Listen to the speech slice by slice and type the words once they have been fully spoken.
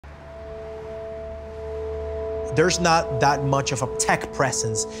There's not that much of a tech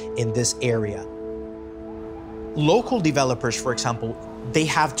presence in this area. Local developers, for example, they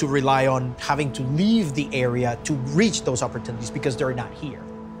have to rely on having to leave the area to reach those opportunities because they're not here.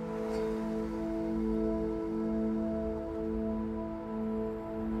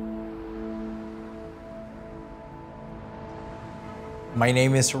 My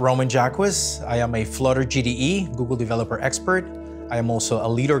name is Roman Jaquez. I am a Flutter GDE, Google Developer Expert. I am also a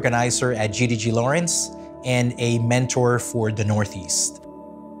lead organizer at GDG Lawrence and a mentor for the Northeast.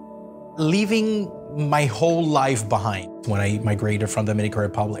 Leaving my whole life behind when I migrated from the Dominican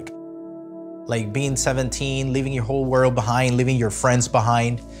Republic. Like being 17, leaving your whole world behind, leaving your friends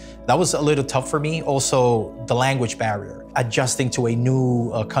behind. That was a little tough for me. Also, the language barrier, adjusting to a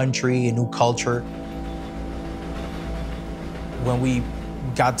new country, a new culture. When we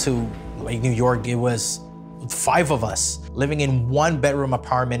got to like New York, it was 5 of us living in 1-bedroom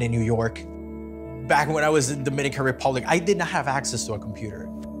apartment in New York. Back when I was in the Dominican Republic, I did not have access to a computer.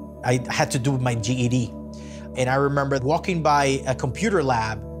 I had to do my GED. And I remember walking by a computer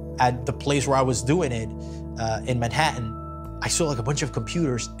lab at the place where I was doing it in Manhattan. I saw like a bunch of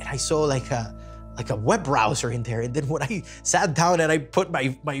computers and I saw like a web browser in there. And then when I sat down and I put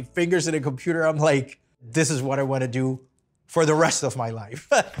my fingers in a computer, I'm like, this is what I want to do for the rest of my life.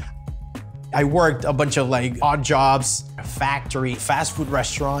 I worked a bunch of like odd jobs, a factory, fast food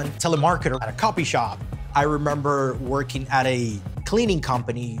restaurant, telemarketer at a coffee shop. I remember working at a cleaning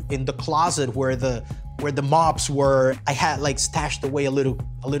company in the closet where the mops were. I had like stashed away a little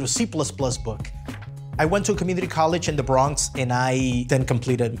C++ book. I went to a community college in the Bronx and I then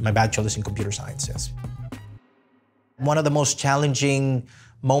completed my bachelor's in computer science, yes. One of the most challenging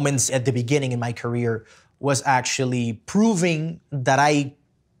moments at the beginning in my career was actually proving that I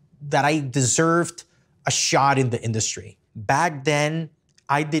deserved a shot in the industry. Back then,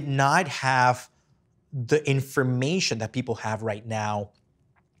 I did not have the information that people have right now.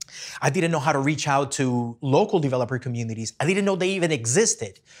 I didn't know how to reach out to local developer communities. I didn't know they even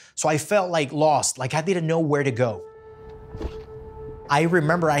existed. So I felt like lost, like I didn't know where to go. I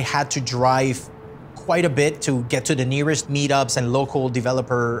remember I had to drive quite a bit to get to the nearest meetups and local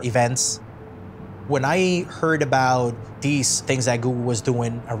developer events. When I heard about these things that Google was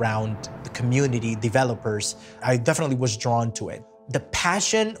doing around the community, developers, I definitely was drawn to it. The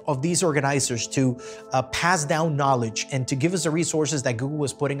passion of these organizers to pass down knowledge and to give us the resources that Google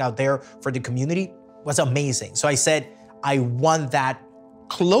was putting out there for the community was amazing. So I said, I want that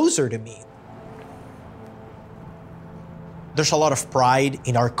closer to me. There's a lot of pride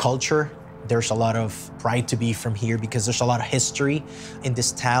in our culture. There's a lot of pride to be from here because there's a lot of history in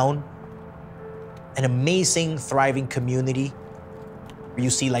this town. An amazing, thriving community. You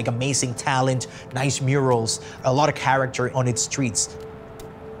see like amazing talent, nice murals, a lot of character on its streets.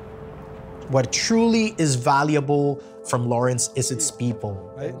 What truly is valuable from Lawrence is its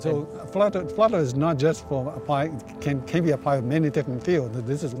people. Right? So Flutter is not just for can be applied in many different fields.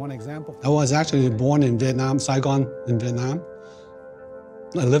 This is one example. I was actually born in Vietnam, Saigon in Vietnam.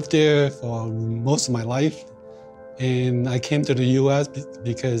 I lived there for most of my life. And I came to the US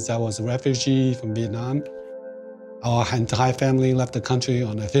because I was a refugee from Vietnam. Our entire family left the country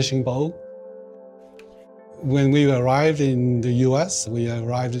on a fishing boat. When we arrived in the US, we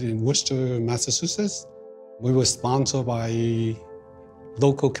arrived in Worcester, Massachusetts. We were sponsored by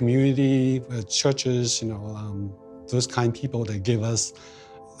local community, churches, those kind of people that give us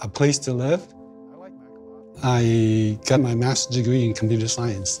a place to live. I got my master's degree in computer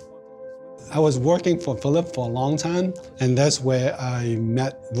science. I was working for Philip for a long time, and that's where I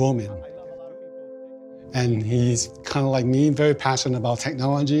met Roman. And he's kind of like me, very passionate about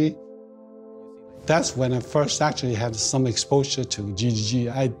technology. That's when I first actually had some exposure to GDG.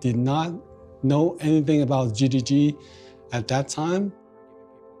 I did not know anything about GDG at that time.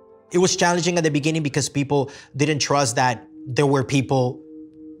 It was challenging at the beginning because people didn't trust that there were people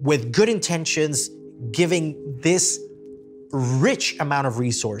with good intentions giving this rich amount of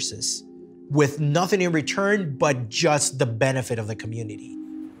resources with nothing in return but just the benefit of the community.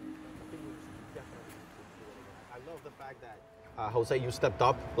 I love the fact that, Jose, you stepped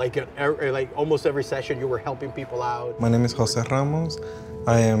up. Like almost every session, you were helping people out. My name is Jose Ramos.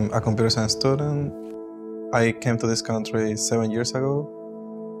 I am a computer science student. I came to this country 7 years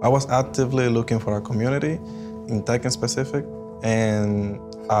ago. I was actively looking for a community, in tech in specific, and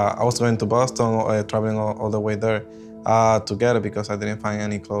I was going to Boston, traveling all the way there to get it because I didn't find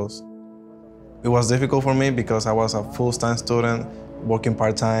any clothes. It was difficult for me because I was a full-time student, working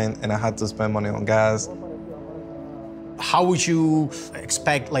part-time, and I had to spend money on gas. How would you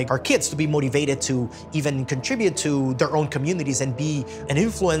expect like our kids to be motivated to even contribute to their own communities and be an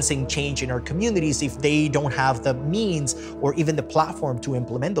influencing change in our communities if they don't have the means or even the platform to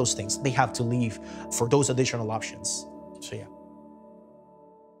implement those things? They have to leave for those additional options. So yeah.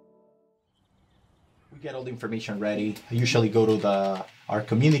 We get all the information ready. I usually go to our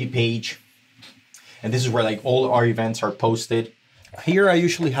community page, and this is where like all our events are posted. Here I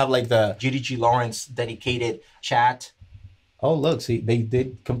usually have like the GDG Lawrence dedicated chat. Oh, look, see, they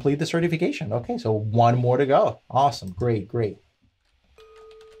did complete the certification. Okay, so one more to go. Awesome, great, great.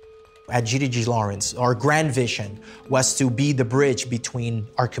 At GDG Lawrence, our grand vision was to be the bridge between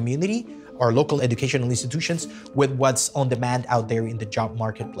our community, our local educational institutions, with what's on demand out there in the job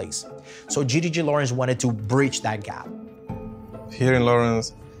marketplace. So GDG Lawrence wanted to bridge that gap. Here in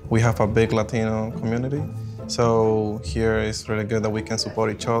Lawrence, we have a big Latino community. So here it's really good that we can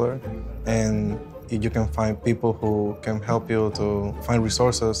support each other, and you can find people who can help you to find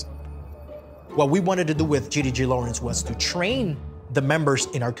resources. What we wanted to do with GDG Lawrence was to train the members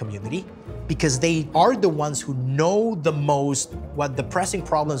in our community, because they are the ones who know the most what the pressing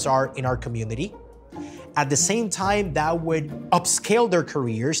problems are in our community. At the same time, that would upscale their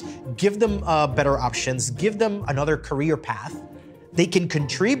careers, give them better options, give them another career path. They can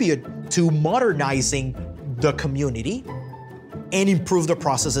contribute to modernizing the community and improve the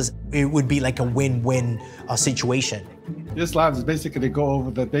processes. It would be like a win-win situation. This lab is basically go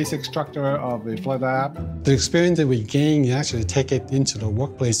over the basic structure of the Flood app. The experience that we gain, you actually take it into the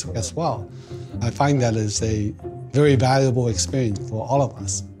workplace as well. I find that is a very valuable experience for all of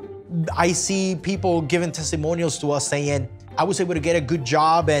us. I see people giving testimonials to us saying, I was able to get a good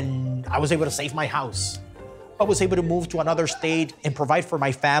job and I was able to save my house. I was able to move to another state and provide for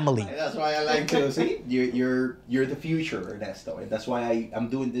my family. And that's why I like to see you're the future, Ernesto. And that's why I'm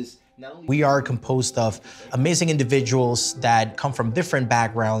doing this. We are composed of amazing individuals that come from different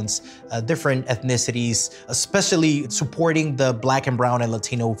backgrounds, different ethnicities, especially supporting the Black and Brown and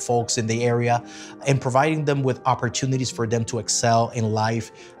Latino folks in the area and providing them with opportunities for them to excel in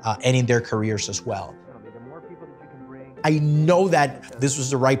life and in their careers as well. I know that this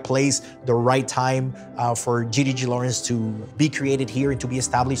was the right place, the right time for GDG Lawrence to be created here and to be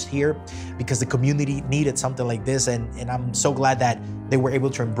established here, because the community needed something like this, and I'm so glad that they were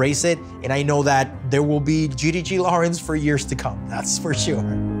able to embrace it. And I know that there will be GDG Lawrence for years to come, that's for sure.